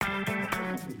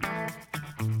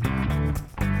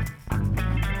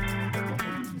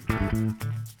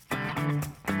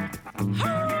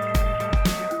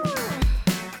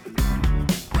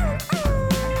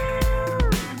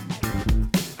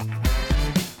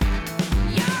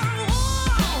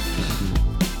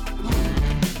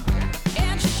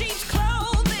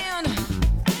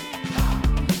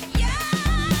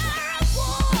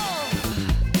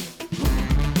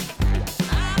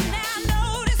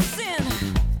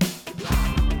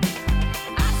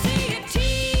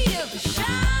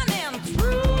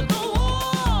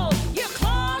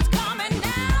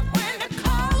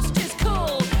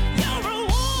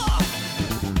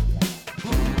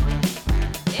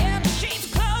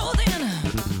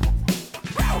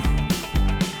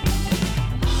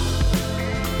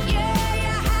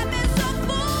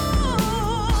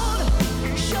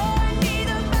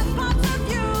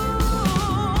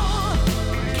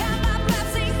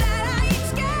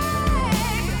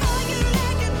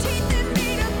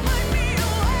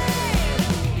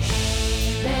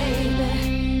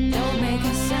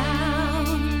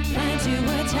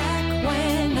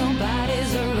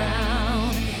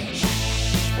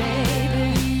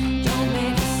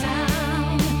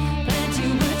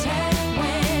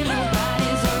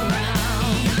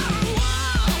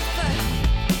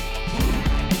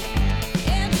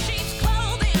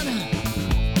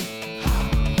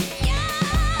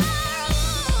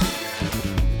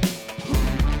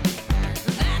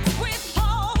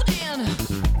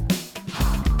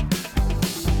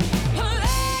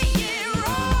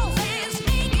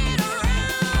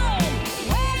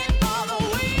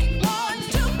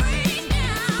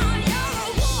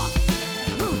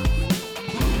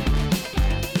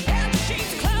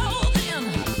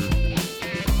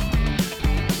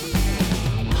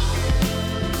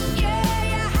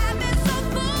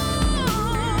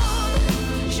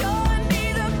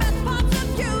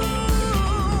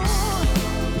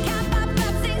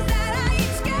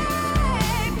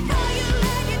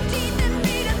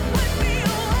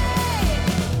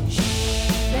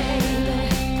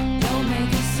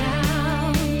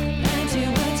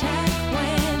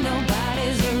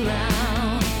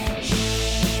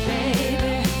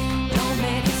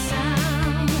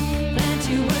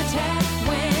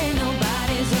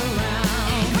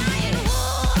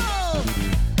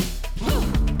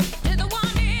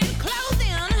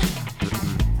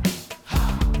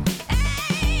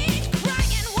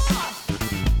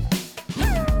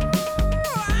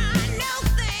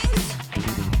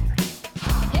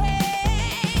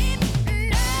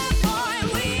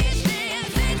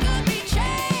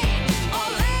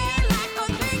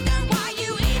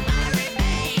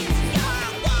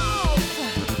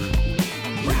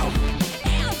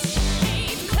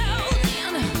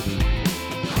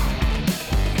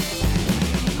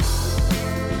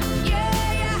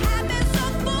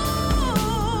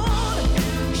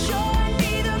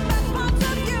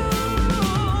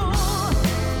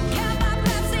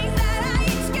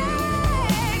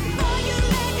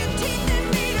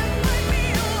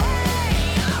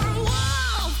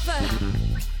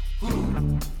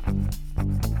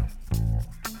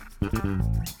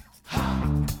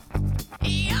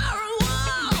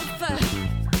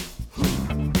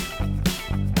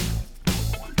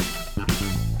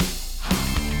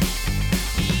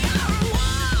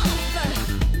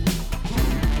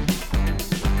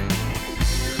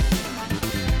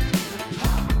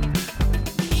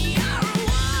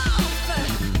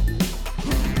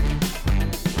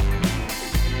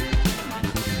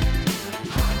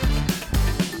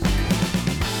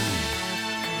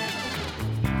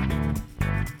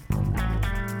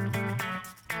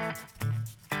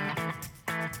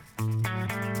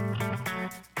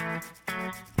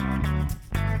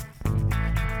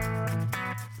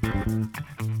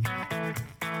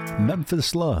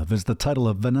Memphis Love is the title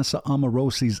of Vanessa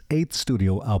Amorosi's 8th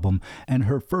studio album and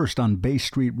her first on Bay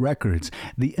Street Records,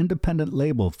 the independent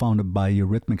label founded by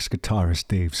Eurythmics guitarist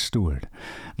Dave Stewart.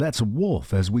 That's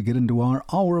Wolf as we get into our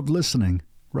hour of listening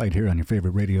right here on your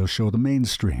favorite radio show, The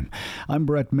Mainstream. I'm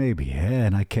Brett Maybe,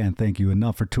 and I can't thank you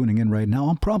enough for tuning in right now.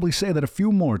 I'll probably say that a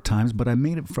few more times, but I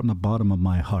mean it from the bottom of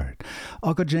my heart.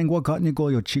 I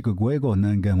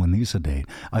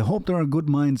hope there are good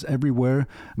minds everywhere.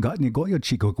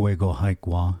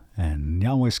 And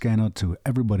Yahweh scan out to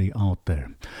everybody out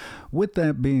there. With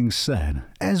that being said,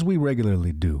 as we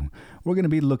regularly do, we're going to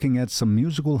be looking at some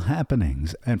musical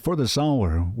happenings. And for this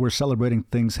hour, we're celebrating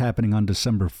things happening on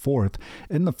December 4th.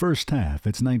 In the first half,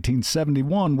 it's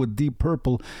 1971 with Deep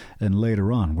Purple. And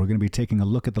later on, we're going to be taking a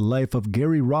look at the life of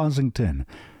Gary Rosington.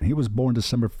 He was born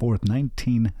December 4th,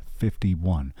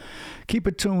 1951. Keep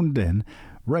it tuned in.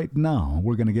 Right now,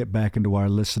 we're going to get back into our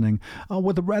listening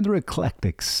with a rather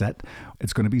eclectic set.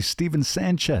 It's going to be Stephen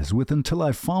Sanchez with Until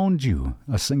I Found You,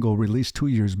 a single released 2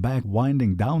 years back,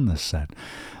 winding down this set.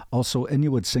 Also,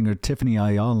 Inuit singer Tiffany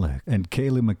Ayala and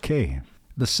Kaylee McKay,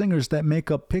 the singers that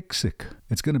make up PIQSIQ.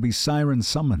 It's going to be Siren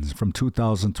Summons from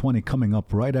 2020 coming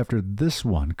up right after this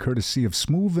one, courtesy of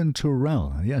Smoove and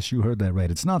Turrell. Yes, you heard that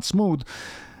right. It's not smooth.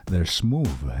 They're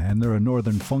Smoove, and they're a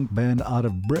northern funk band out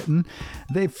of Britain.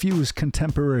 They fuse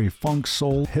contemporary funk,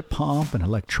 soul, hip-hop, and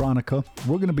electronica.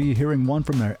 We're going to be hearing one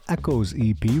from their Echoes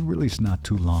EP, released not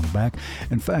too long back.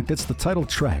 In fact, it's the title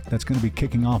track that's going to be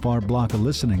kicking off our block of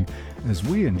listening as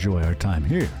we enjoy our time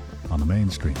here on The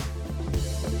Mainstream.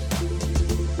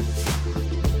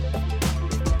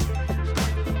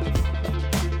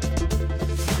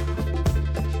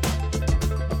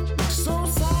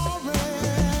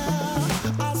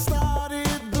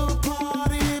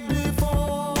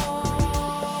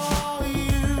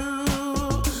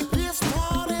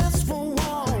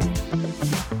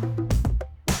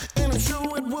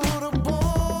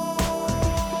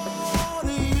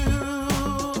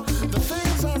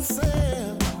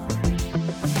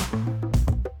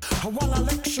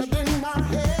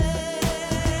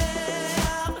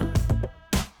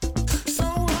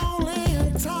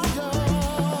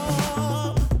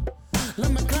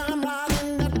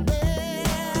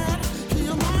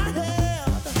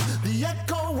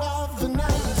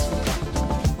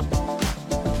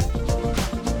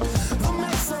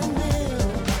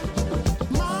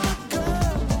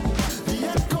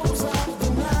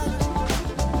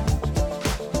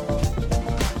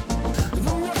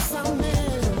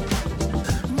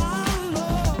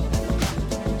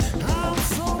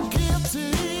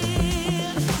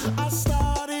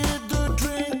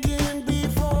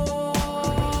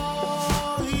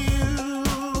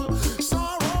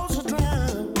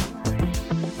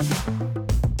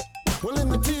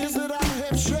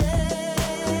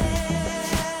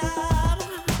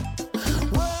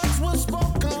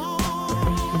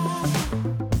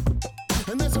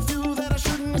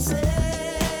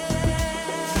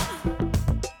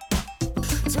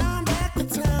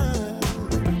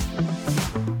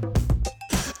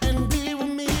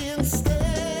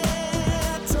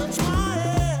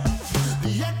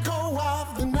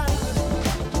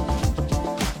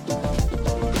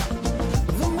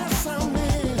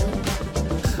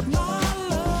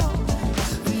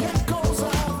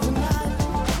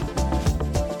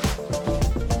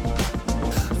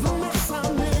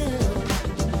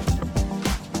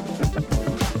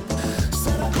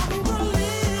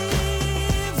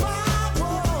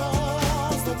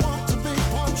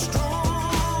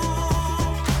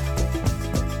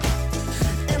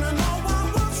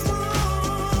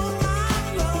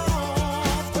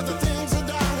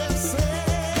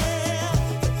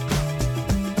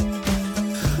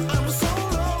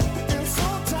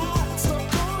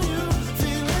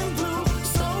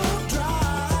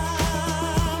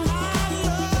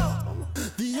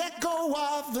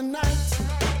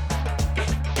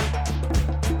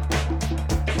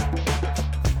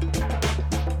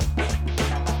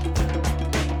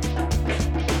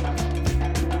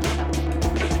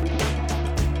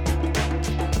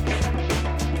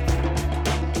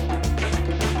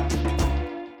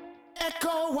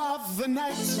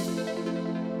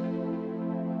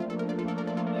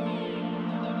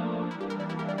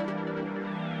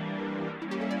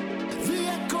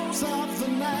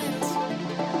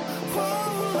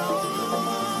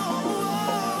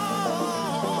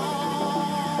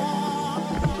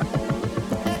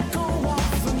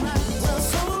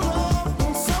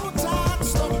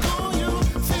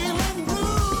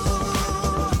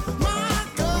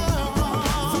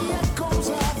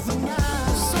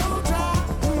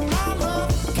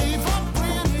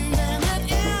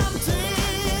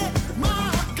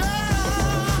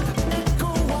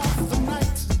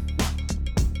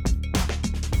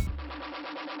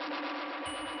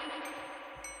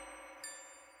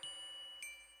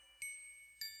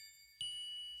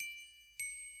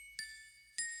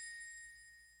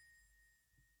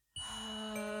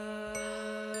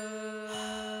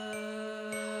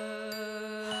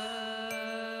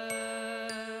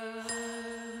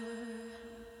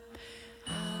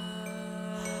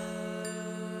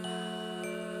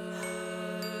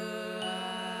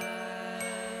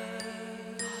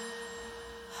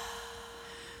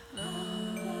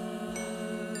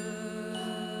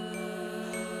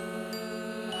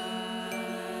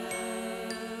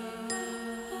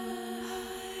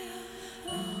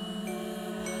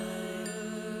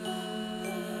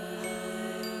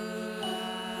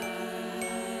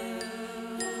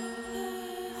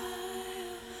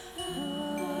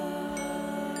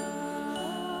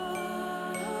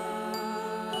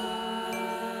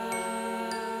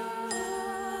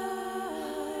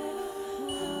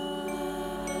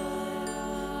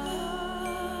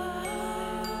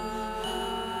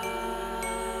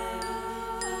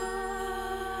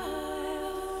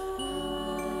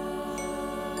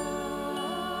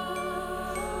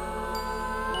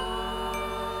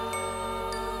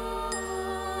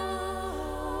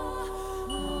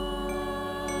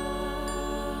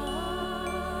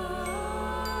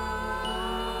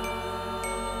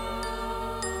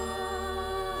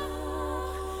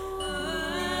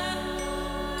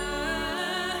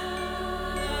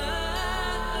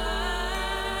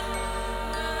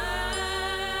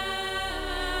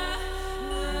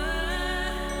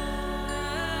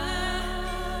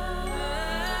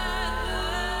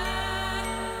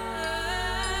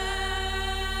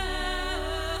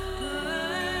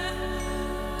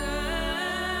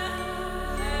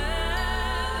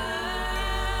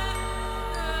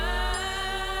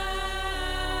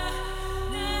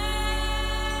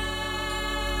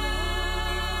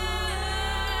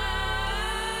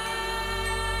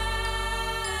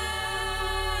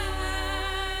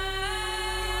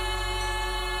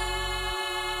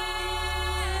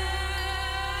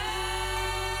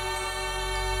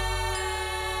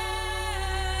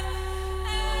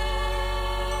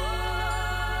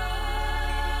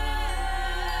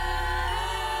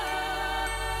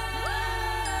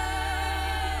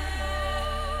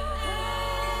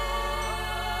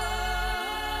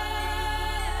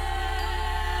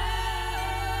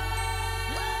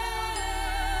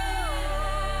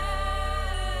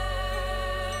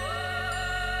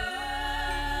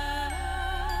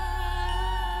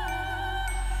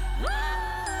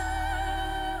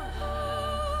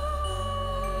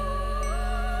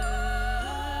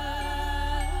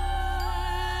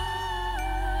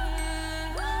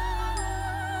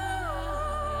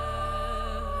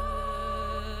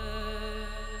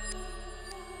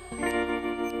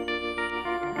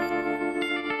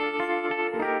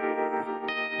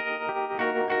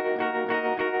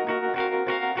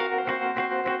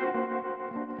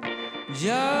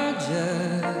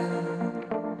 Georgia,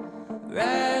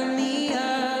 wrap me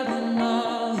up in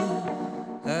all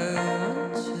I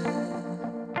want you.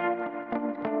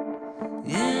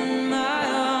 In my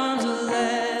arms, oh,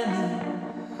 let me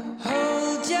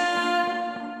hold you.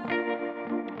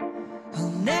 I'll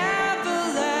never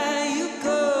let you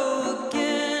go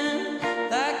again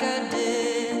like I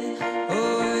did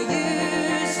or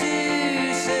used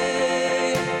to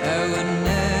say. I would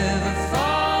never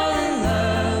fall in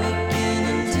love again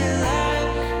until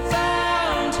I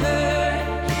found her.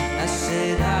 I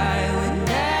said I would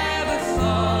never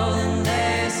fall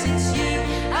unless it's you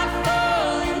I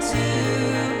fall into.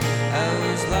 I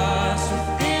was lost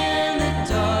within the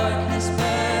darkness,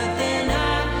 but then I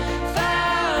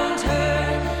found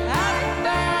her. I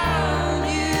found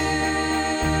you.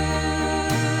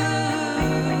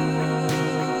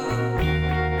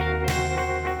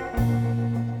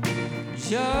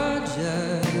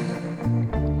 Georgia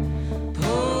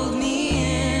pulled me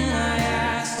in. I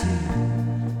asked to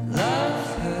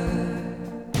love her.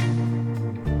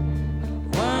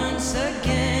 Once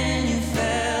again you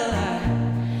fell. I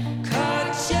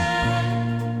caught you.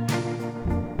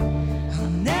 I'll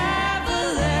never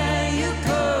let you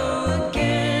go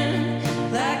again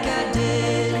like I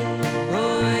did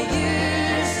or I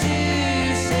used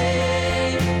to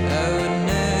say. I would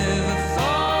never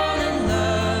fall in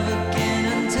love again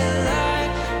until I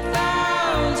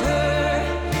found her.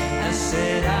 I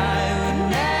said I would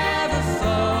never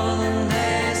fall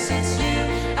unless it's you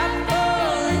I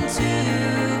fall into.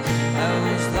 I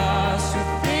was lost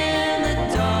within the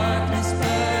darkness,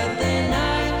 but then I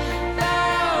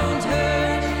found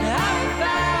her. I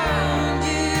found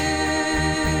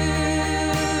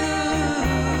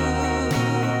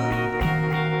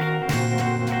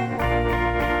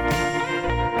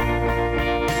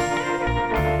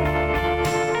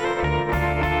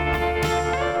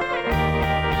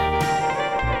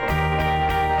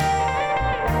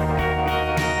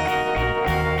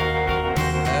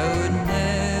I would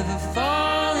never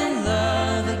fall in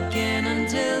love again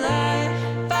until I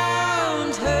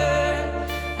found her.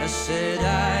 I said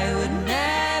I would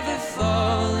never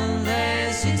fall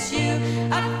unless it's you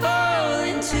I fall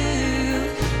into.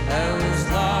 I was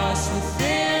lost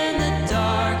within the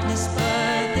darkness,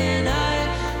 but then I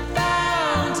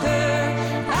found her.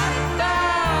 I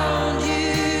found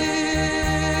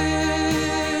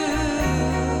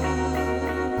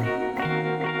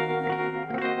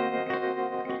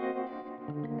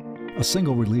you. A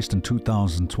single released in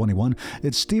 2021,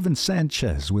 it's Steven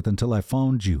Sanchez with Until I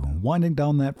Found You, winding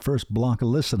down that first block of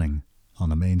listening on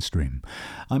the mainstream.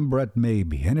 I'm Brett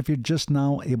Maybe, and if you're just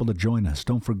now able to join us,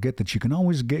 don't forget that you can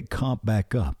always get caught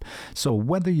back up. So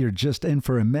whether you're just in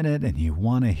for a minute and you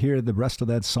want to hear the rest of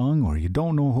that song, or you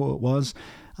don't know who it was,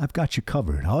 I've got you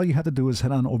covered. All you have to do is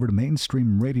head on over to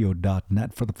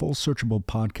mainstreamradio.net for the full searchable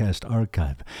podcast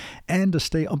archive. And to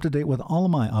stay up to date with all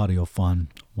of my audio fun,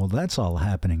 well, that's all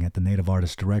happening at the Native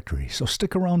Artist Directory, so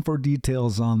stick around for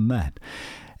details on that.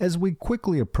 As we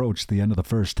quickly approach the end of the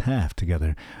first half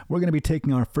together, we're going to be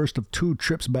taking our first of two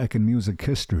trips back in music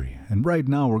history. And right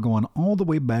now we're going all the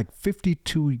way back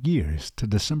 52 years to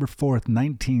December 4th,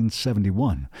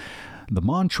 1971. The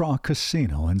Montreux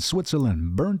Casino in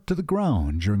Switzerland burnt to the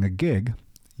ground during a gig.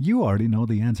 You already know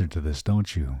the answer to this,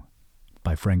 don't you?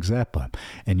 By Frank Zappa.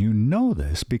 And you know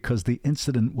this because the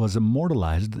incident was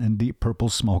immortalized in Deep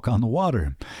Purple's Smoke on the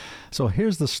Water. So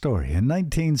here's the story. In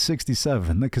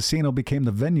 1967, the casino became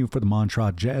the venue for the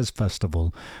Montreux Jazz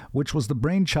Festival, which was the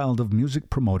brainchild of music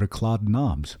promoter Claude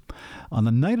Nobbs. On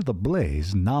the night of the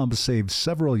blaze, Nobbs saved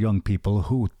several young people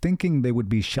who, thinking they would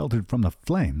be sheltered from the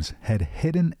flames, had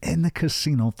hidden in the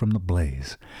casino from the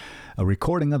blaze. A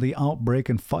recording of the outbreak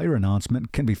and fire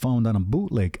announcement can be found on a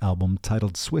bootleg album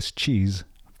titled Swiss Cheese,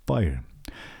 Fire.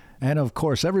 And of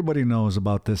course, everybody knows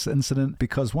about this incident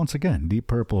because, once again, Deep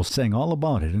Purple sang all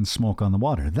about it in Smoke on the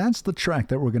Water. That's the track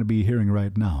that we're going to be hearing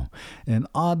right now. And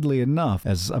oddly enough,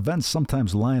 as events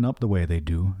sometimes line up the way they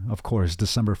do, of course,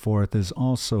 December 4th is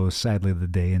also sadly the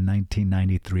day in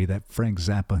 1993 that Frank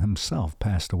Zappa himself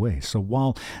passed away. So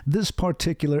while this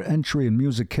particular entry in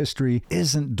music history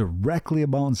isn't directly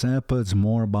about Zappa, it's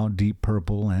more about Deep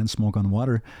Purple and Smoke on the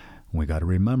Water, we got to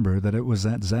remember that it was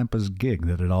at Zappa's gig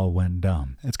that it all went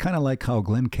down. It's kind of like how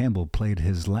Glenn Campbell played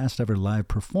his last ever live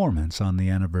performance on the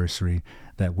anniversary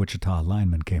that Wichita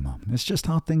lineman came up. It's just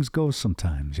how things go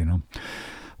sometimes, you know.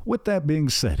 With that being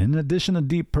said, in addition to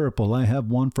Deep Purple, I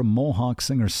have one from Mohawk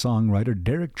singer-songwriter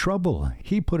Derek Trouble.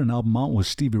 He put an album out with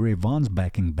Stevie Ray Vaughan's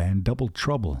backing band, Double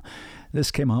Trouble. This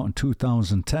came out in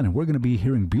 2010, and we're going to be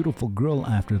hearing Beautiful Girl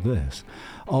after this.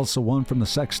 Also one from the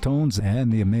Sextones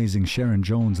and the amazing Sharon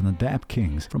Jones and the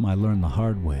Dap-Kings from I Learned the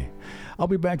Hard Way. I'll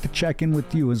be back to check in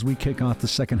with you as we kick off the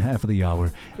second half of the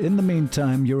hour. In the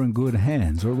meantime, you're in good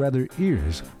hands, or rather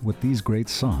ears, with these great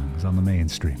songs on the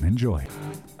mainstream. Enjoy.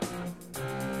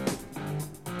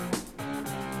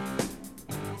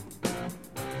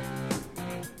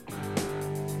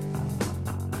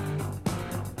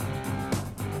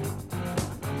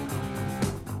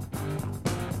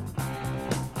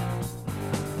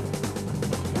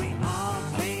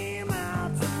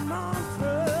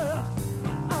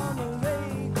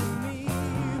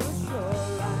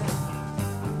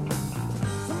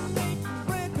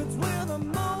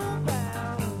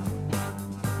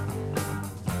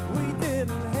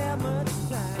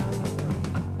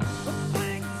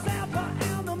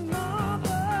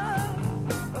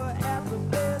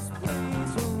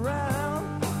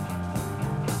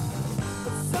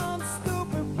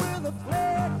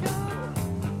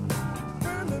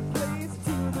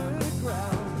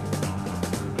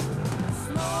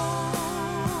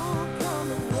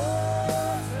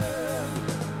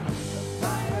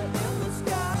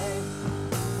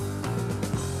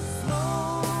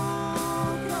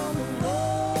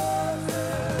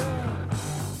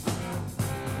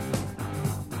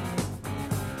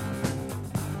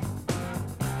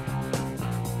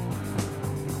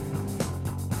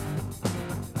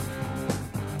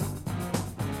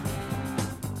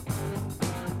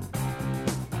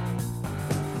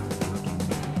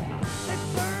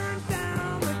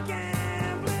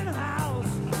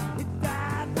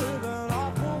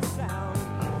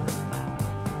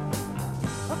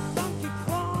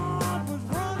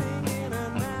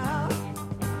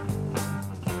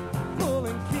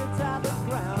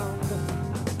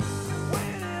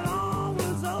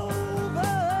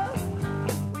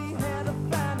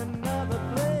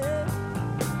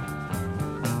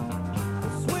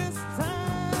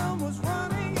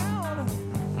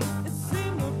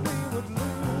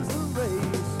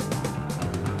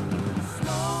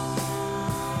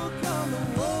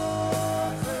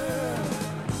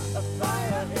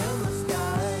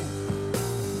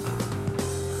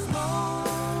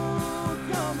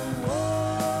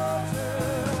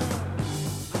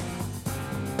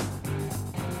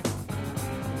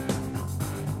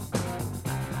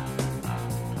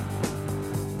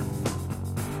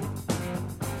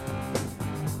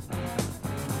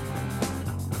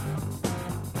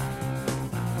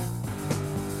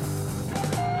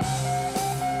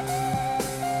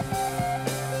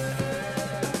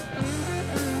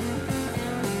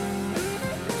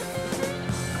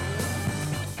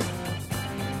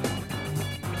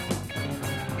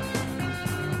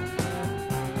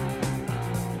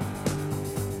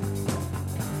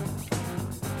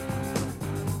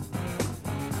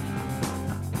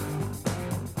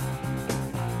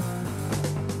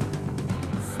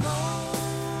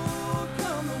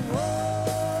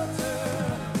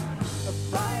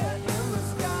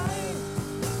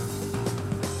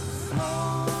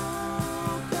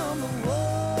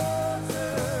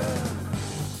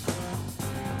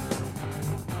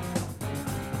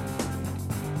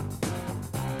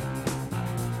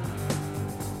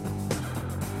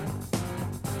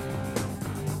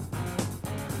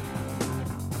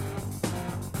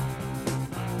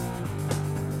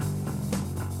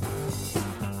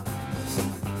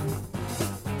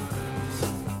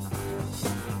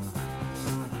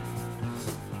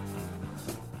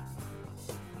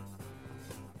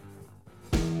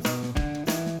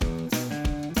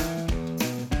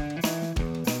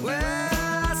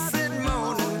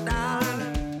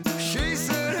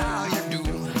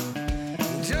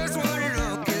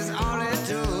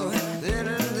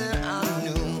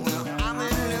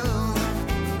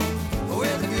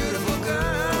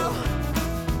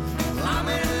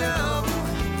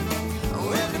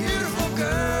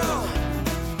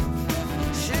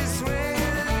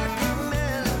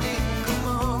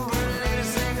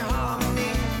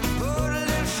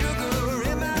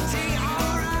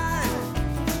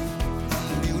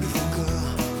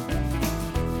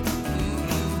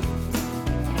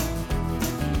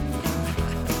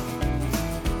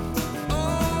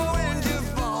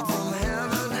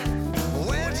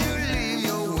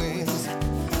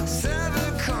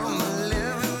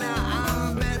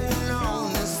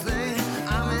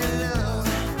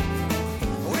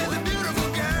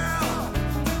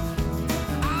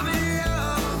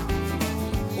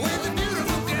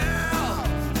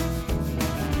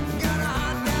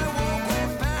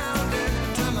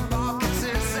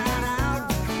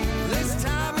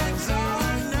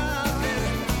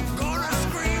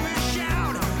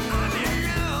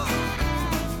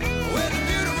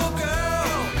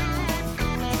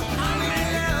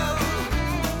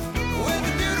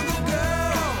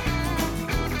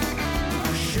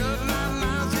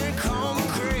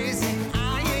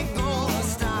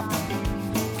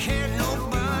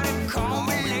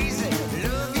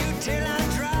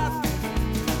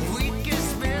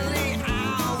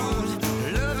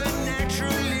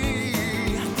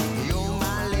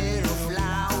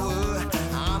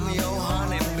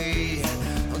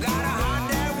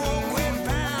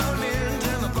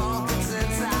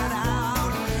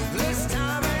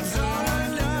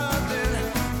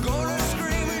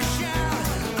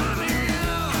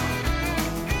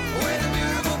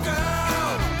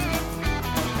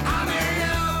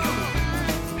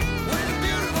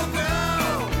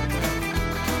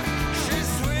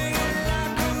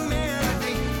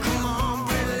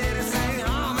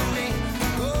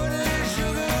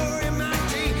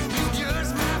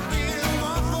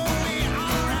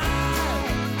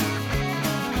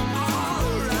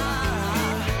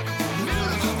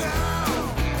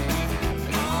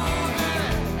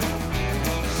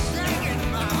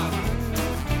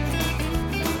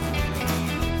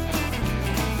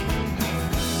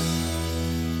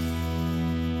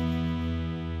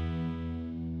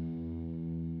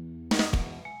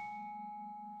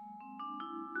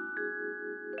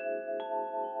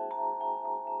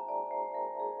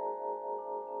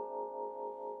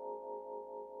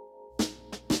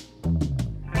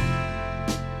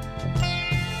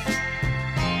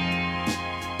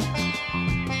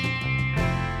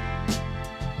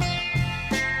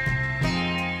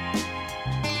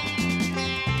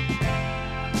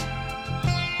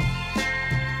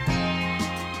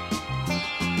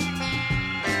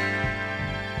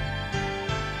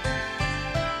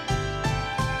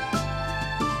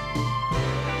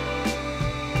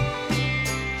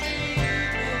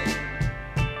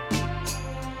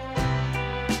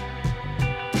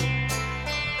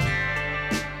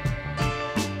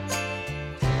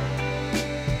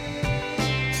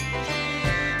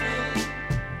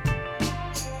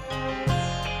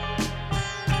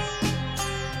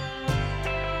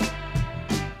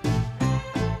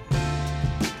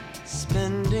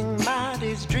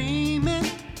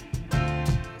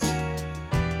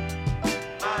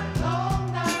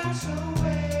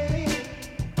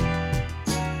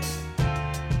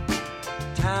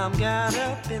 got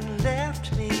up and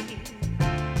left me.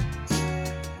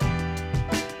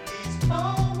 These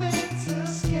moments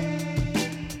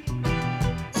escape.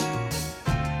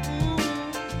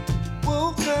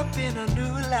 Woke up in a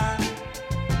new life.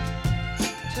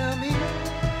 Tell me,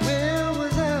 where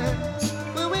was I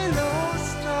when we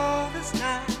lost all this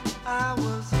time? I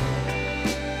was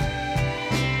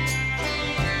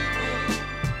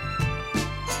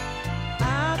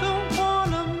I don't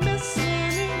wanna miss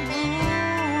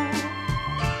anymore.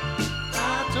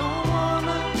 I don't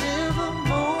wanna live a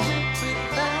moment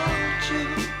without you.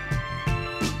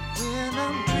 When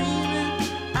I'm dreaming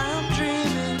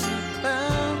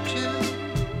about you.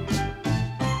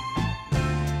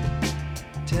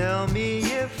 Tell me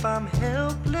if I'm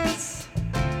helpless,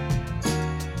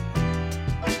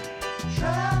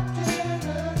 trapped in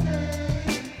a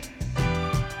daze,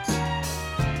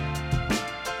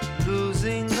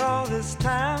 losing all this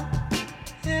time,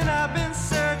 and I've been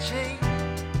searching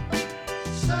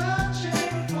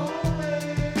for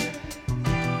ways.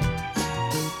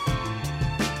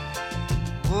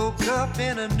 Woke up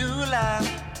in a new life.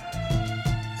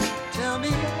 Tell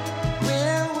me,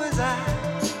 where was I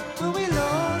when we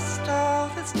lost all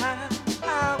this time?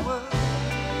 I was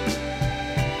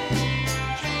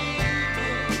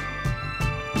dreaming.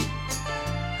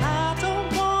 I don't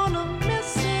wanna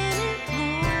miss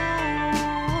anymore.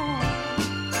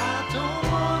 I don't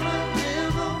wanna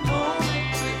live a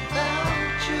moment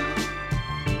without you.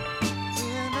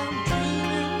 When I'm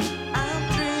dreaming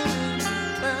about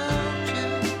you.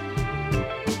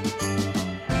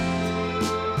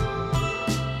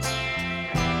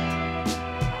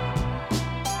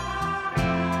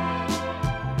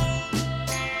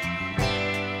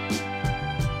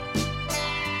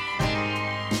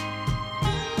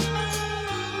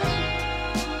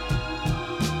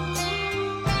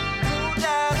 No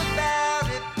doubt about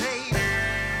it, baby.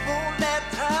 Won't let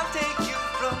time take you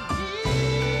from me.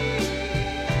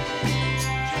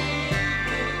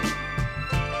 Dreaming.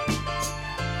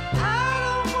 I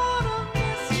don't wanna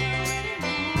miss you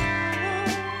anymore.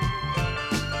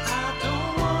 I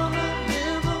don't wanna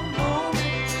live a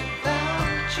moment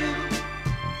without you.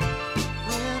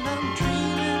 When I'm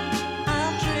dreaming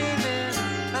about you,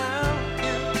 about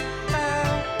you. I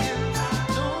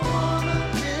don't wanna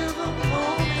live a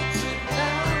moment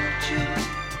without you.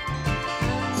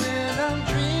 And when I'm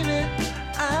dreaming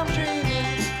about you,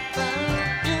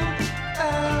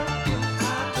 about you.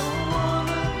 I don't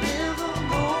wanna live a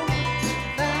moment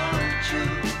without you.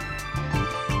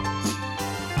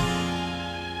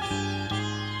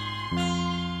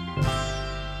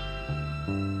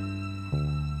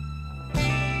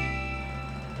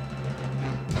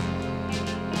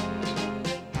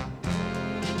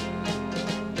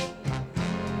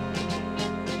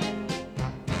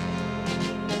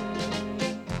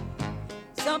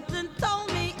 Something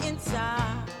told me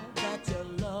inside that your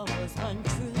love was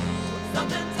untrue.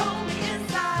 Something told me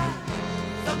inside.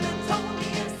 Something told me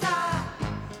inside.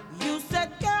 You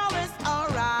said, girl, it's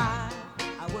alright.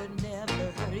 I would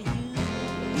never hurt you.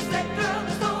 You said, girl,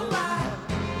 it's alright.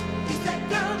 You said,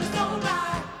 girl, it's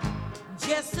alright.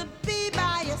 Just to be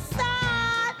by your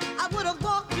side, I would have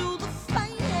walked through the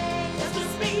flames. Just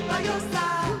to be by your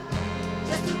side.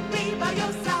 Just to be by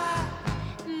your side.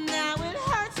 Now it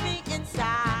hurts me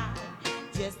inside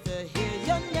just to hear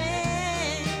your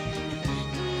name.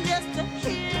 Just to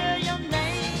hear your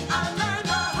name. I learned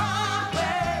the hard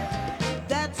way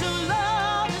that your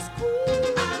love is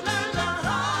cruel. I learned the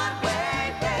hard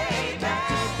way, baby,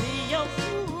 to be your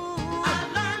fool. I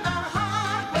learned the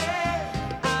hard way.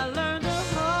 I learned the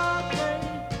hard way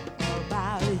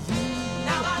about you.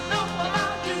 Now I know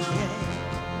about you.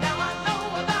 Now I know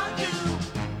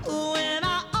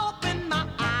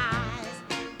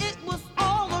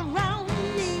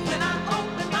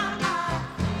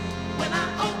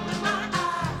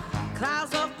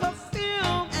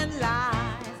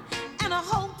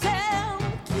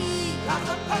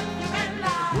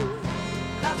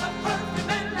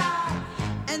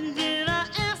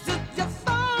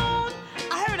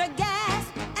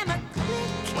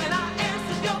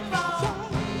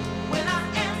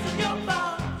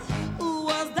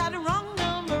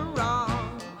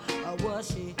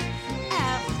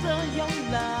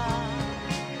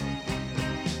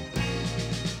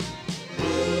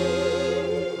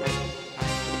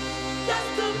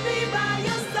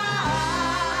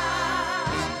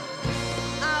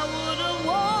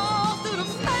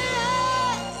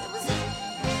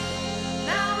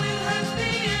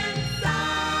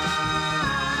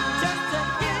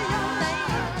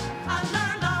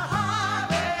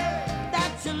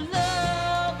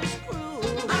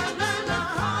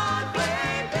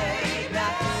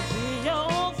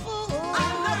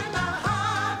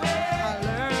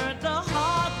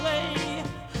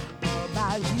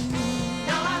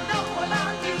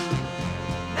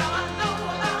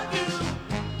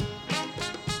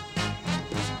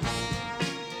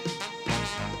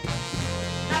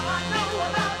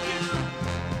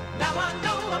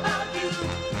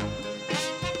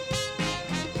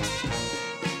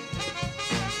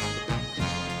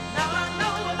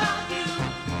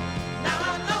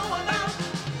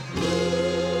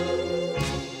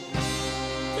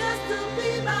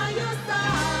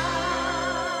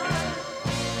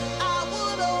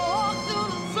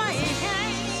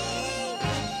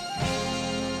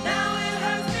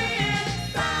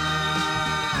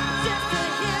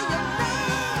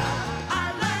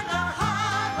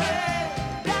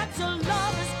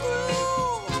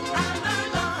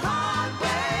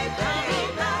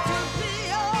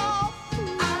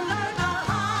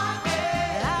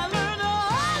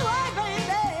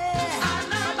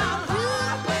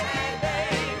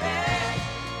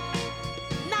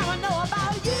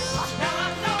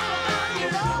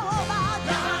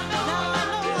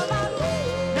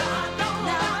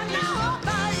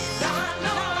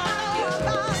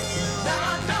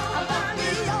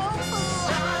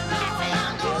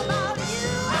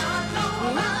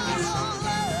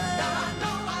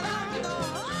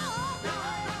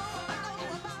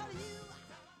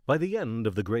By the end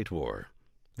of the Great War,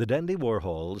 the dandy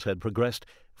Warhols had progressed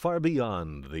far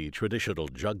beyond the traditional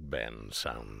jug band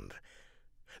sound.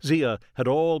 Zia had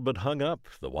all but hung up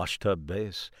the washtub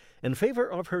bass in favor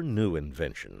of her new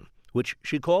invention, which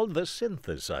she called the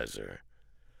synthesizer.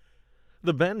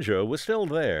 The banjo was still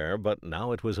there, but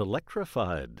now it was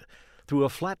electrified through a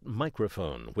flat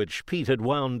microphone which Pete had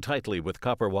wound tightly with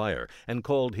copper wire and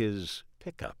called his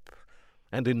pickup,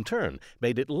 and in turn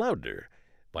made it louder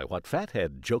by what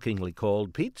Fathead jokingly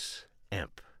called Pete's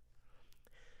amp.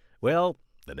 Well,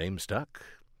 the name stuck,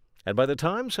 and by the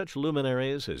time such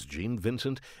luminaries as Gene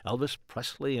Vincent, Elvis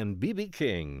Presley, and B.B.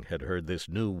 King had heard this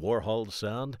new Warhol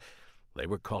sound, they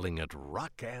were calling it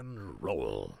rock and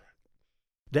roll.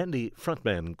 Dandy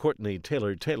frontman Courtney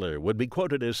Taylor would be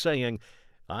quoted as saying,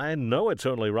 "I know it's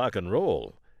only rock and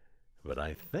roll, but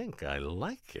I think I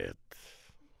like it."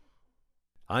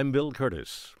 I'm Bill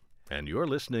Curtis, and you're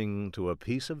listening to A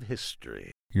Piece of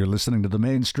History. You're listening to The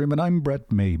Mainstream, and I'm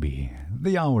Brett Maybe.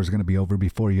 The hour's going to be over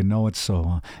before you know it,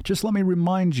 so just let me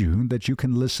remind you that you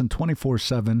can listen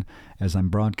 24/7 as I'm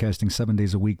broadcasting 7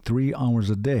 days a week, 3 hours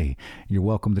a day. You're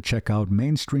welcome to check out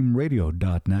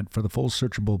mainstreamradio.net for the full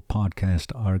searchable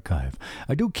podcast archive.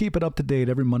 I do keep it up to date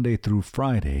every Monday through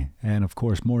Friday, and of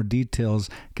course more details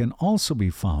can also be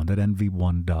found at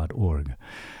nv1.org.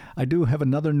 I do have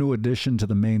another new addition to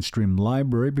the Mainstream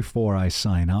library before I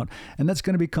sign out, and that's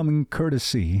going to be coming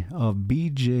courtesy of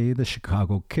BJ the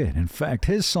Chicago Kid. In fact,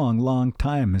 his song Long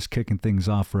Time is kicking things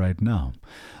off right now.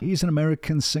 He's an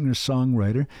American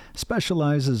singer-songwriter,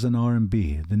 specializes in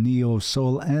R&B, the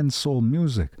neo-soul and soul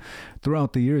music.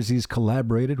 Throughout the years, he's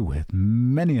collaborated with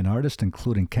many an artist,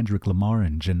 including Kendrick Lamar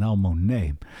and Janelle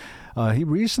Monáe. He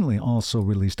recently also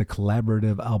released a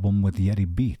collaborative album with Yeti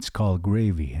Beats called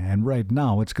Gravy, and right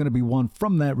now it's going to be one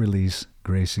from that release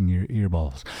gracing your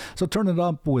earballs. So turn it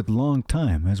up with Long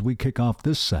Time as we kick off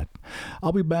this set.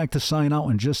 I'll be back to sign out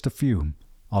in just a few.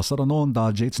 Also noon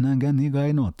dajits nangan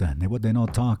higay notan, ne what they no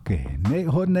talk, ne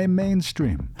hod ne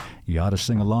Mainstream. You ought to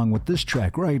sing along with this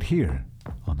track right here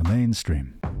on the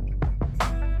Mainstream.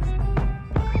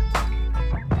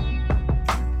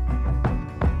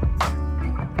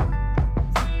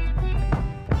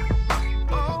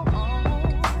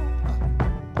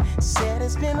 Said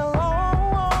it's been a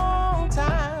long, long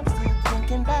time still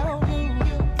thinking about you.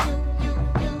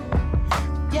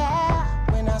 Yeah,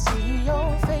 when I see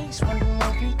your face, wondering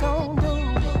what we gon' do.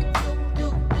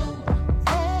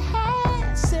 Hey,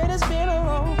 hey, said it's been a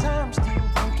long time still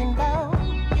thinking about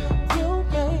you.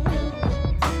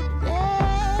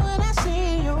 Yeah, when I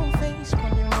see your face,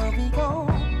 wondering what we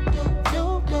gon' do.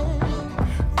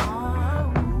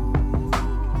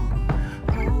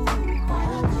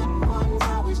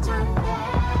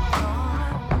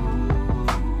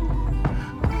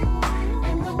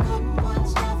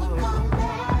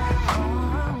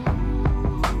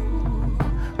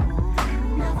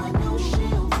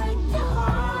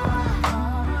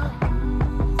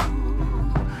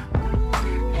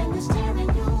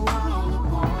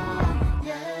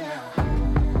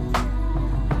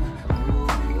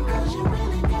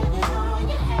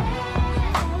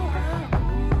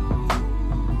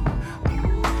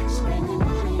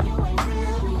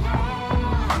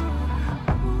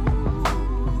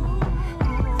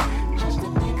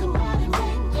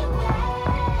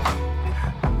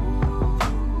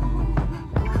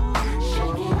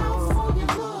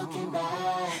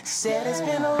 Said it's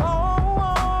been a long,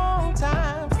 long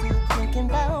time still thinking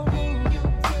about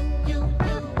you.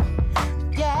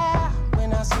 Yeah,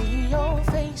 when I see your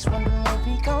face, wondering what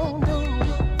we gon' do.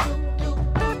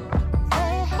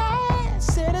 Hey, hey,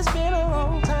 said it's been a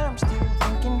long time still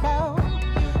thinking about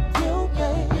you.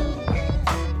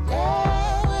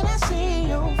 Yeah, when I see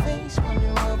your face,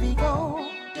 wondering what we gon'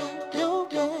 do.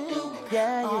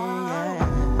 Yeah.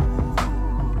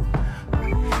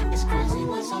 It's crazy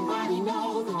when somebody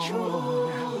knows the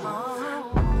truth.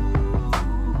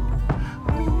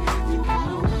 You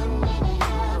gotta win when they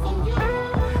have on you.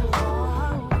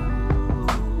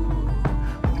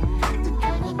 The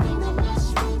kind of thing that mess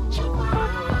with your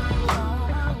mind.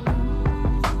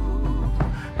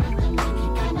 They make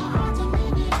it kinda hard to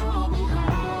leave it all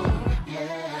behind.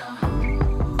 Yeah.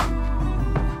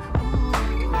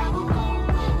 Never going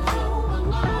home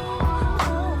alone.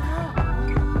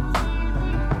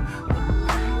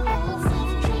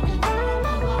 Self-drinking all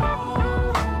alone.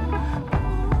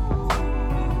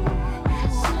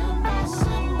 Sip by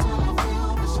sip till I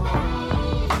feel the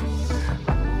space.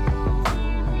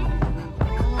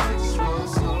 Swear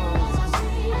as soon as I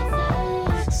see your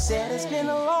face. Said it's been a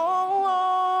long,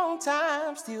 long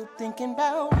time still thinking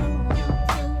about you.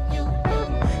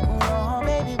 Oh,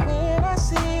 baby, when I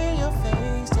see your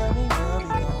face, tell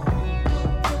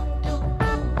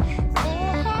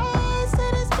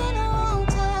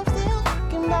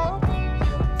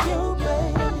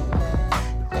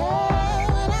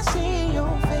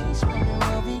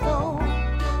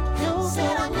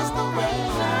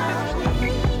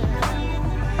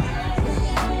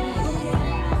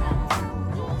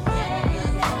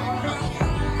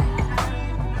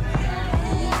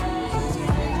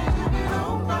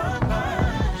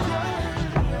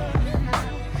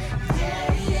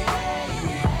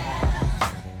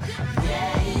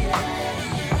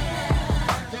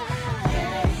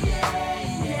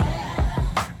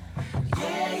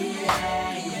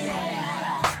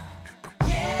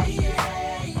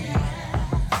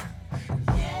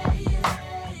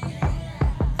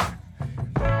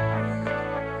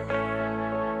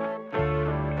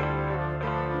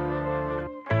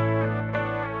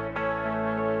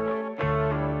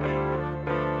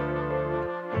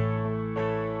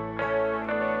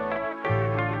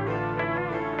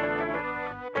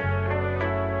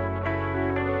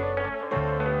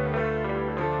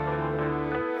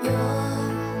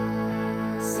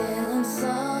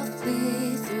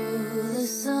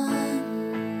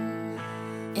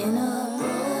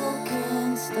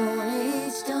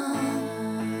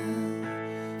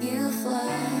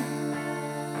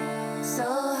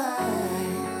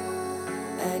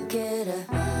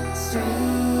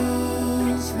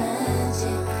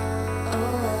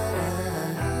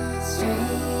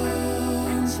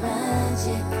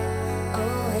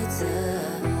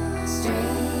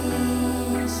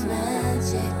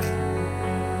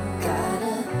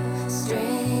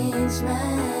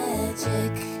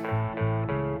magic.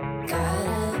 Got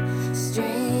a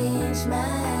strange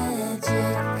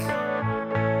magic.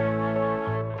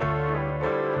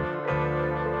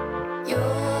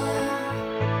 You're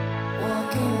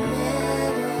walking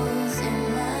riddles in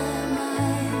my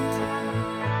mind.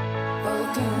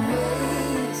 Broken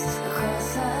waves across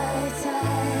high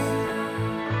tide.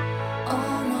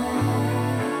 Oh no,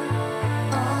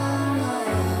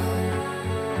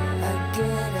 I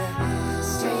get a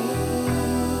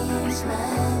strange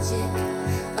magic.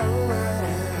 Oh, what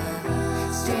a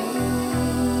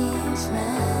strange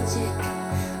magic.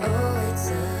 Oh, it's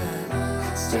a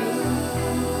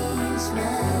strange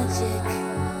magic.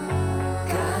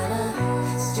 Got a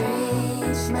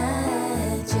strange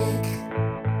magic.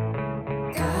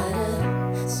 Got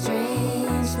a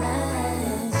strange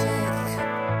magic.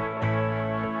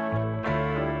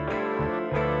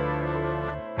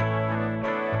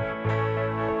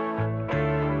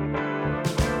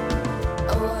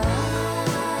 Oh,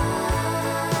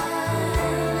 I'm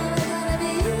never gonna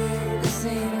be the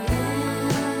same again.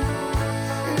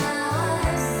 Now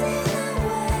I've seen the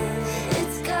way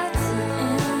it's got to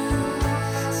end.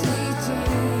 Sweet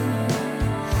dream,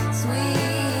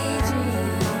 sweet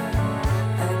dream.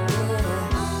 I get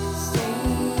a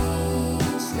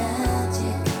strange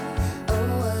magic. Oh,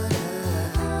 what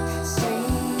a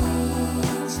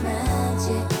strange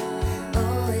magic.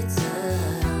 Oh, it's a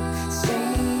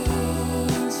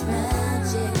strange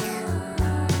magic.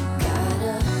 Got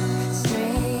a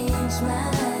strange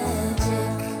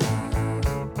magic.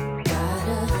 Got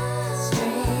a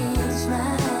strange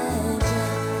magic.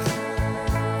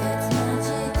 It's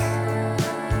magic.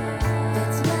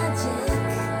 It's magic.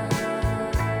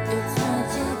 It's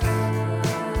magic.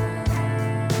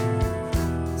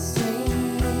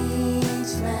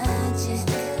 Strange magic.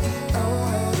 Oh,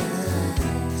 what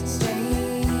a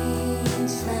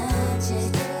strange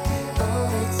magic. Oh,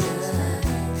 it's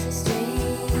a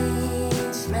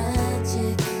strange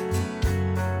magic.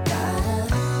 Got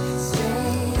a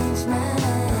strange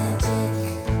magic.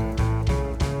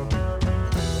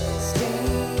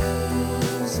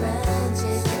 Strange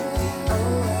magic.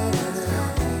 Oh, what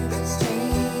a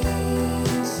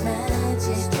strange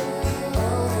magic.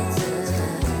 Oh, it's a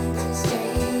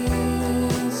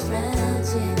strange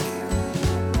magic.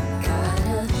 Got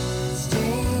a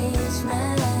strange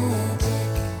magic.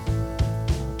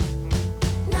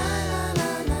 Na na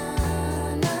na na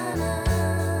na na na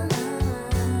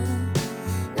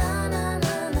na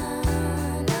na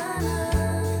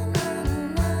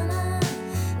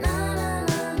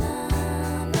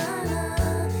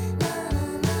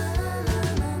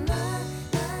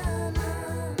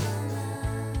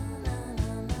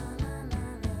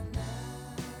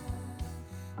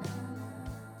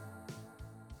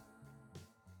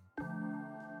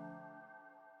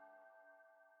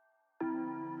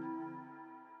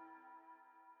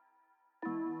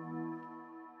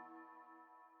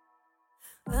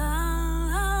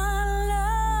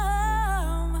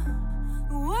love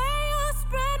the way you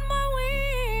spread my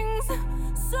wings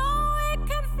so we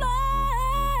can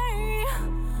fly,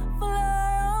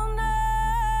 fly all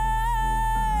night,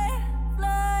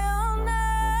 fly all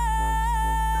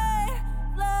night,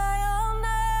 fly all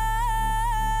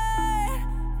night,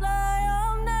 fly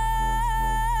all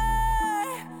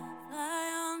night, fly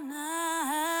all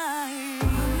night.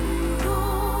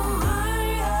 Ooh,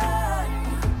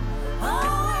 I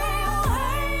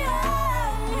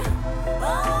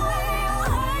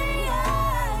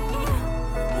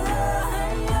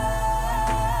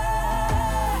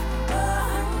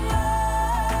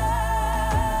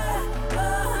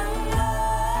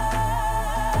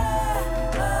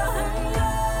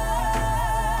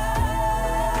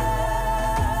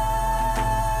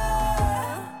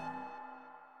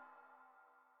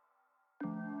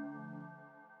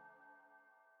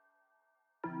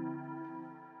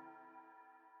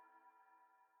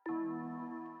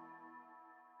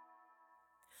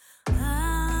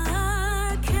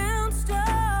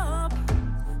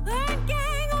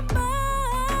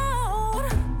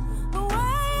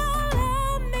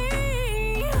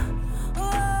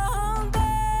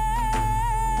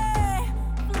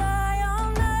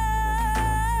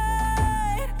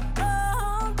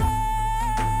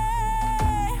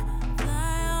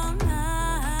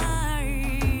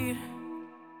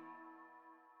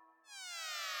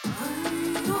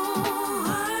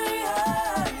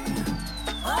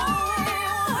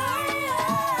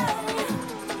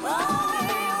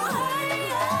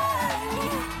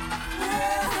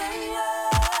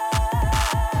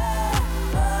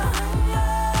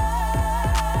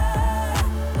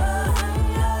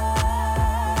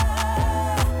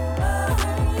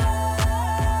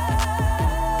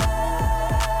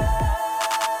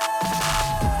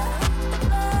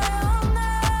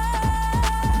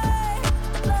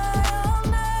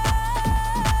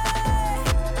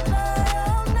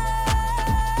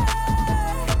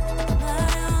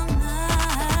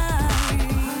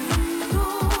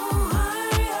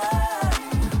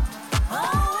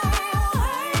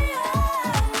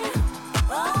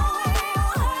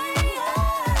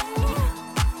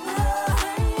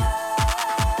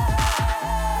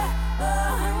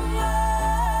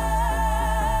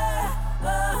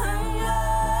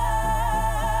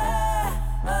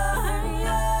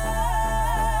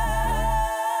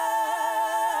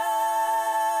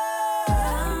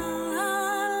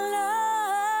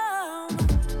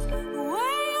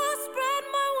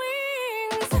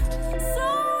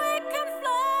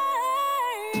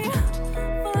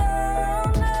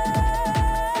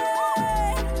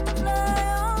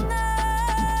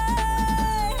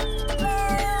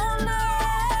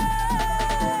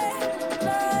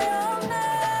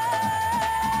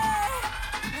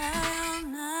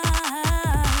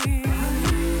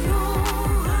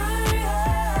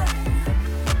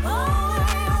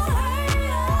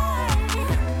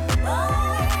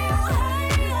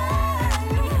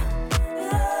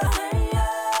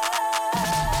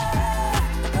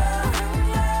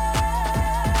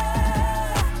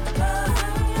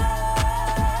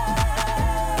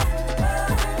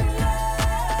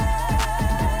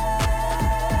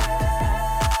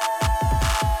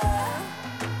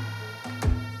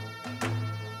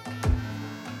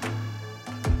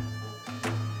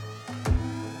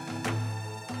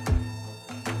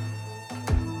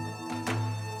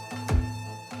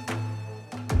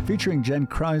featuring Jen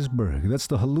Kreisberg. That's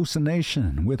the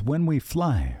Hallucination with When We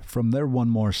Fly from their One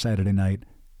More Saturday Night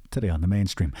today on the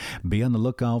mainstream. Be on the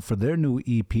lookout for their new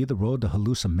EP, The Road to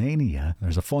Hallucimania.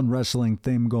 There's a fun wrestling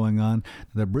theme going on.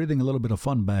 They're breathing a little bit of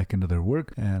fun back into their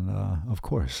work, and of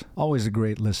course, always a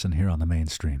great listen here on the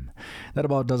mainstream. That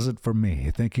about does it for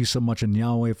me. Thank you so much, and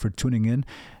Yahweh, for tuning in.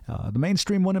 The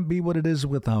mainstream wouldn't be what it is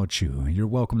without you. You're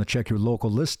welcome to check your local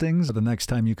listings the next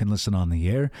time you can listen on the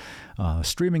air.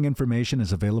 Streaming information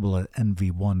is available at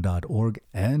nv1.org.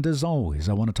 And as always,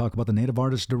 I want to talk about the Native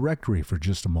Artist Directory for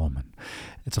just a moment.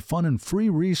 It's a fun and free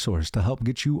resource to help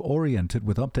get you oriented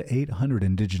with up to 800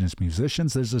 indigenous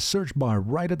musicians. There's a search bar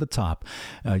right at the top.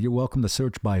 You're welcome to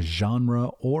search by genre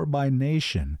or by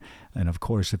nation. And of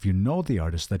course, if you know the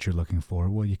artist that you're looking for,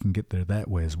 well, you can get there that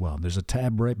way as well. There's a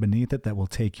tab right beneath it that will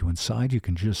take you inside. You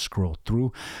can just scroll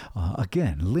through.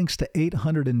 Again, links to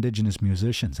 800 indigenous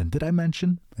musicians. And did I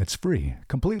mention it's free,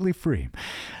 completely free?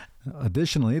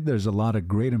 Additionally, there's a lot of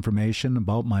great information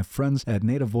about my friends at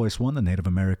Native Voice One, the Native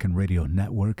American Radio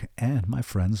Network, and my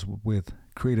friends with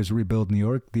Creators Rebuild New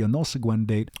York, the Onosaguen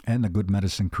Date, and the Good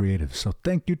Medicine Creative. So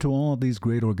thank you to all these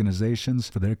great organizations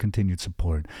for their continued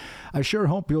support. I sure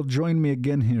hope you'll join me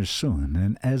again here soon.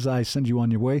 And as I send you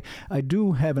on your way, I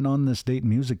do have an On This Date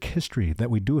music history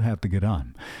that we do have to get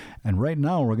on. And right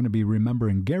now, we're going to be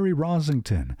remembering Gary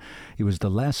Rosington. He was the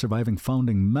last surviving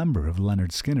founding member of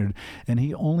Lynyrd Skynyrd, and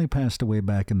he only passed away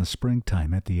back in the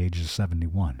springtime at the age of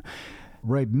 71.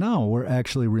 Right now, we're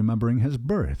actually remembering his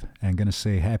birth and going to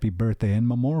say happy birthday in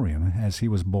memoriam as he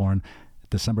was born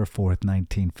December 4th,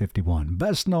 1951.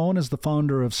 Best known as the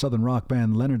founder of Southern rock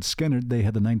band Lynyrd Skynyrd, they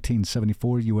had the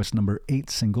 1974 U.S. number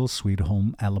 8 single, Sweet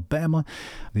Home Alabama,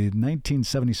 the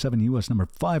 1977 U.S. number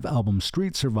 5 album,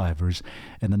 Street Survivors,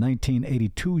 and the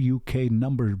 1982 U.K.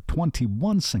 number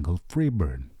 21 single,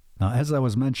 Freebird. Now, as I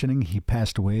was mentioning, he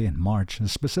passed away in March,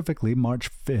 specifically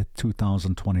March 5th,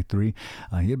 2023.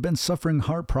 He had been suffering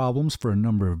heart problems for a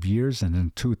number of years, and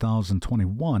in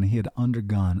 2021, he had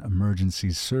undergone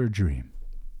emergency surgery.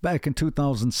 Back in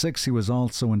 2006, he was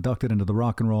also inducted into the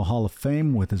Rock and Roll Hall of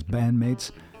Fame with his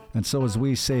bandmates. And so as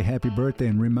we say happy birthday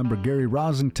and remember Gary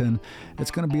Rosington,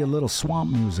 it's going to be a little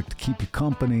swamp music to keep you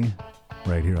company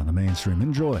right here on the mainstream.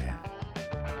 Enjoy.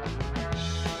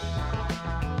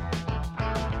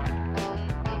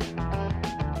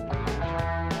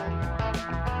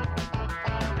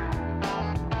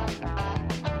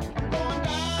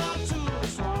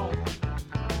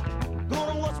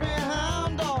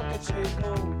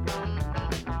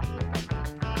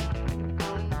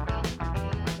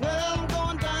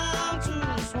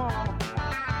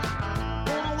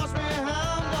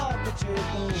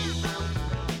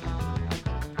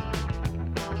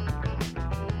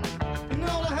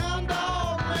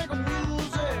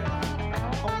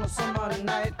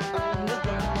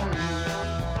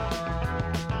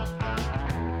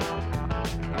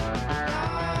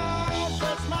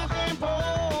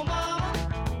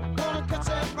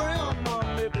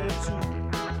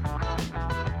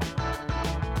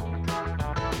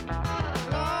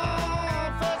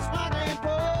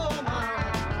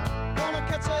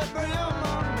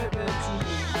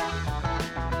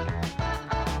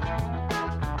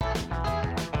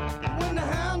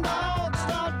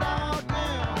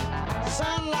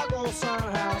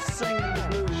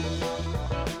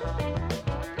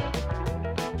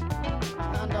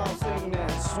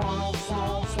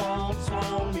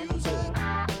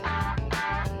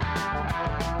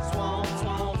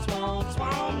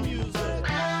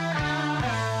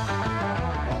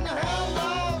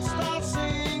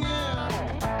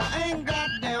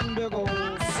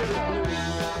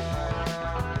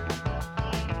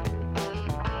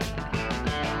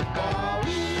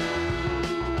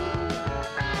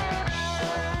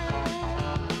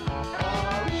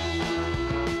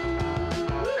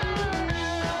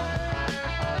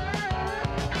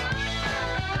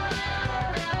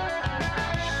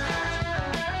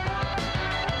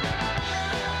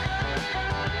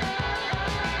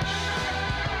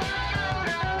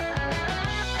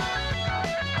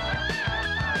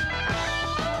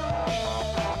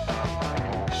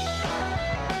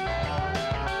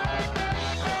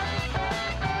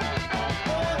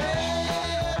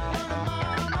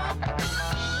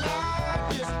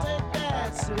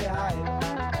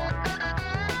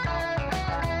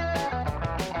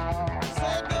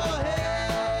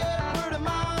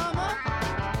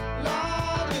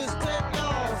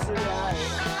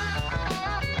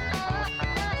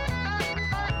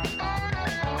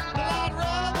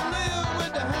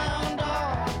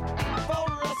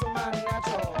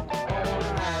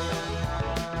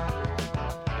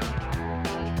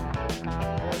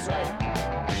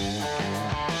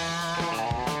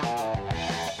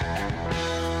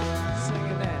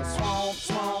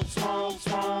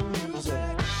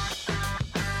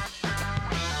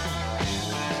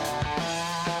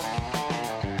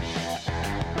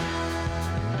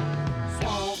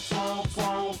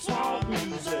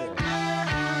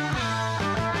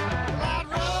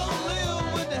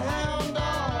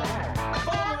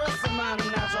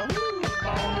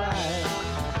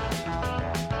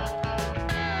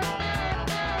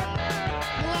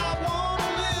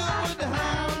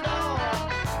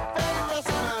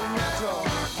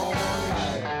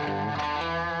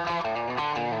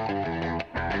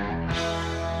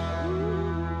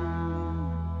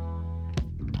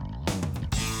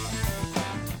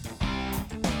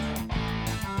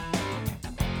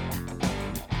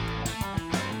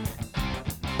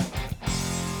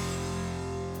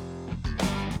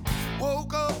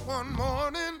 one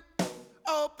morning,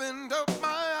 opened up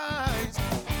my eyes,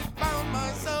 found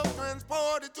myself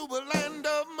transported to a land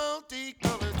of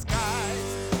multicolored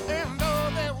skies. And though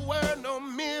there were no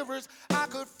mirrors, I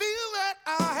could feel that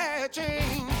I had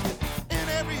changed. In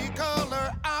every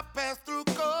color I passed through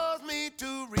caused me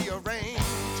to rearrange.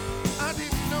 I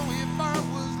didn't know if I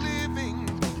was living,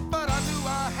 but I knew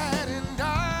I hadn't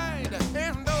died.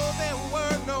 And though there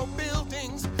were no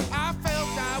buildings, I felt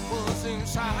I was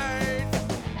inside.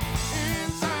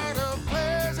 Inside of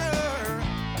pleasure,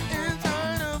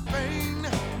 inside of pain,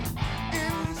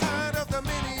 inside of the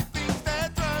many things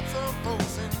that drive some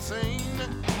folks insane.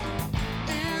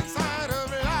 Inside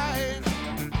of life,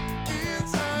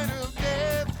 inside of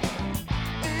death,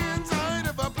 inside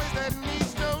of a place that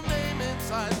needs no name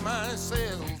inside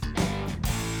myself.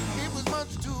 It was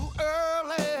much too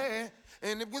early,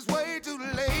 and it was way too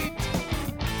late.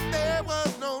 There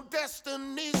was no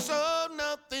destiny, so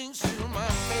nothing sealed my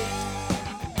fate.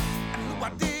 I knew I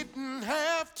didn't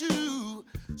have to,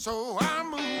 so I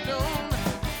moved on.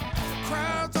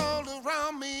 Crowds all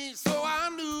around me, so I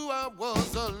knew I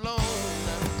was alone.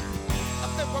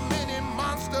 There were many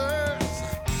monsters,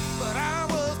 but I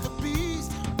was the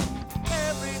beast.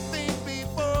 Everything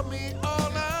before me,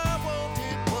 all I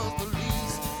wanted was the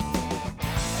least.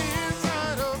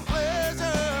 Inside of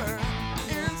pleasure,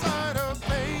 inside of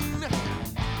pain,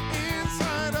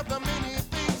 inside of the many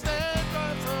things that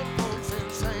drive some folks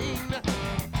insane.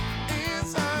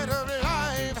 Inside of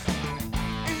life,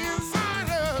 inside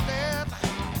of death,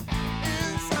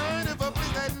 inside of a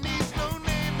place that needs no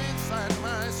name inside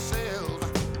myself.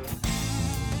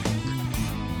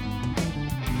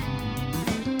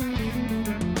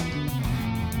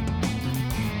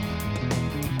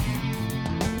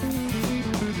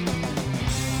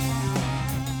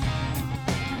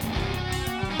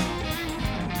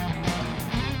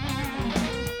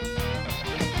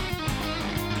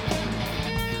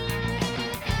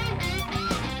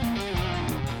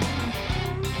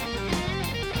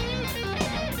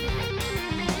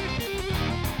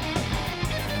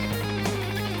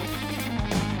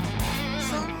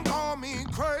 Some call me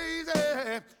crazy,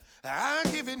 I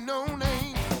give it no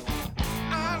name.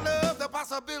 I love the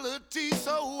possibility,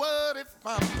 so what if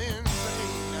I'm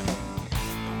insane?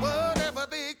 Whatever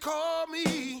they call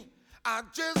me, I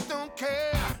just don't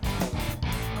care.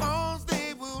 Cause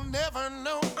they will never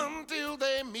know until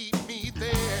they meet me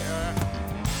there.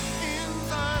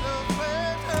 Inside of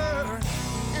pleasure,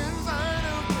 inside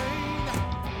of pain,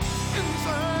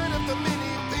 inside of the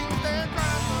many things that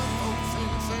drive my folks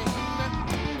insane.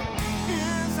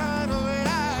 Inside of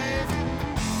life,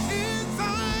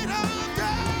 inside of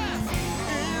death,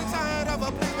 inside of a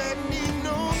place that needs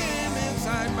no name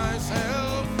inside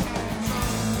myself.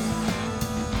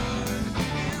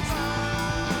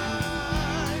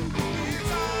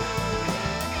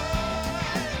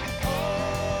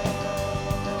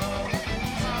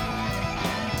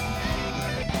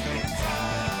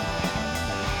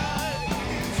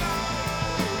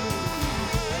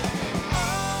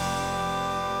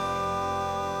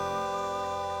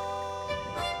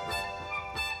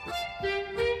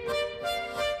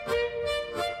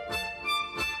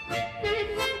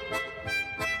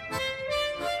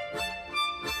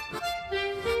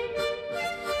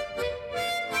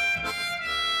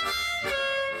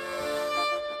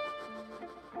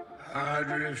 I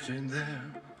drifted there,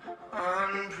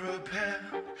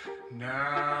 unprepared.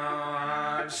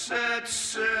 Now I've set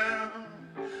sail,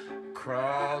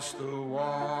 across the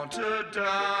water,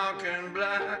 dark and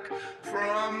black,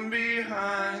 from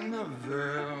behind the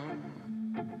veil.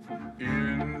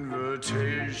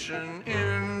 Invitation,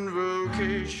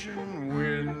 invocation,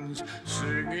 winds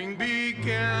singing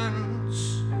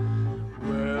begins.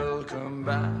 Welcome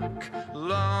back,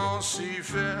 lost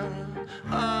seafarer,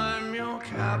 I'm your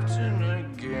captain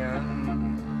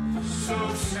again.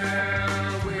 So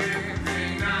sail with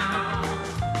me now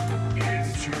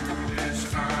into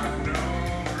this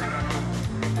unknown realm.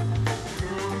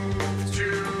 Move to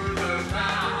the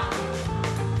bow,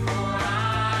 for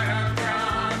I have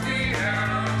got the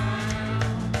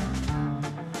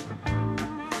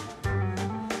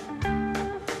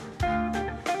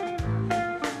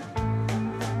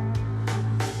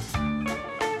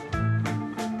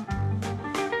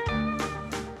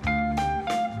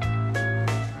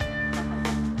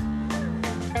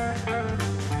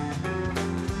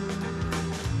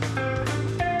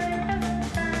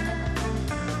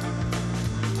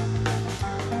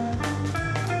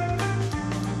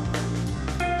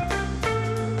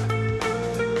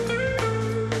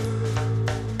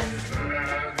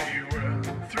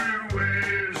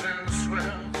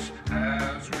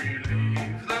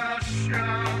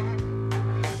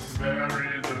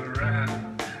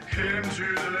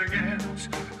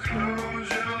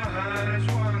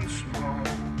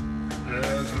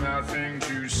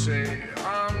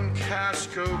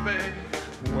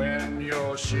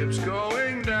ship's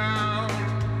going down,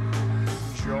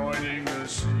 joining the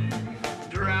sea,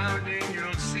 drowning,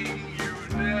 you'll see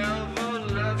you've never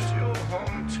left your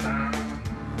hometown.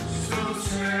 So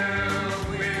sail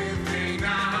with me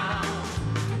now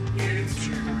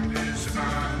into this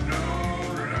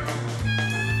unknown realm.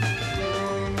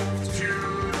 Move to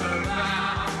the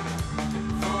bound,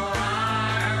 for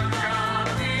I have got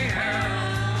the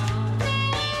helm.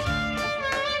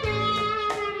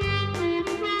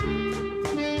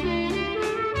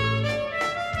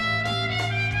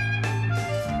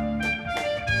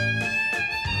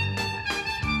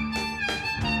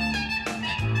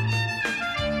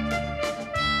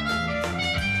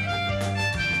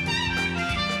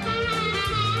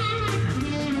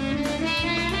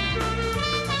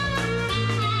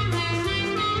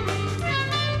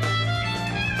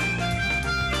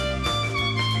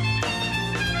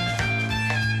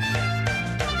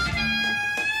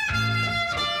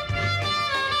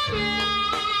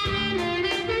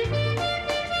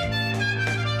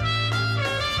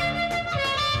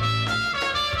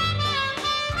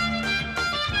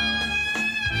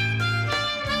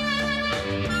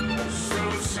 So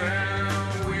sail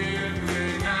with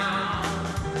me now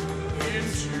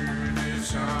into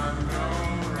this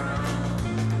unknown realm.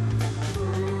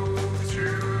 Move to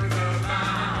the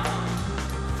bound,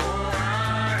 for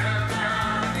I have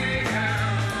got the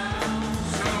helm.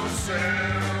 So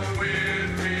sail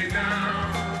with me now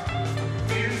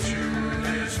into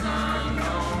this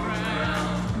unknown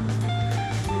realm.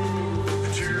 Move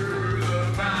to the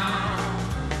bound,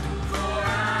 for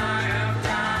I have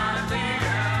got the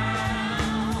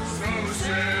helm. So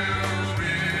sail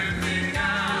with me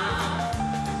now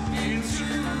into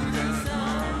this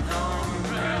unknown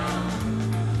realm.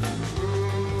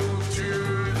 Move to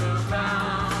the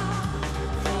bound,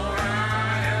 for I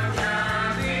have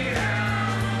got the helm.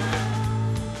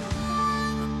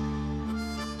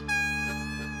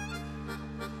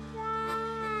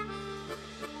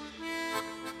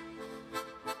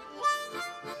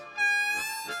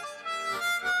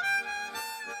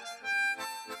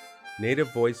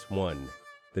 Native Voice One,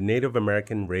 the Native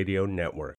American Radio Network.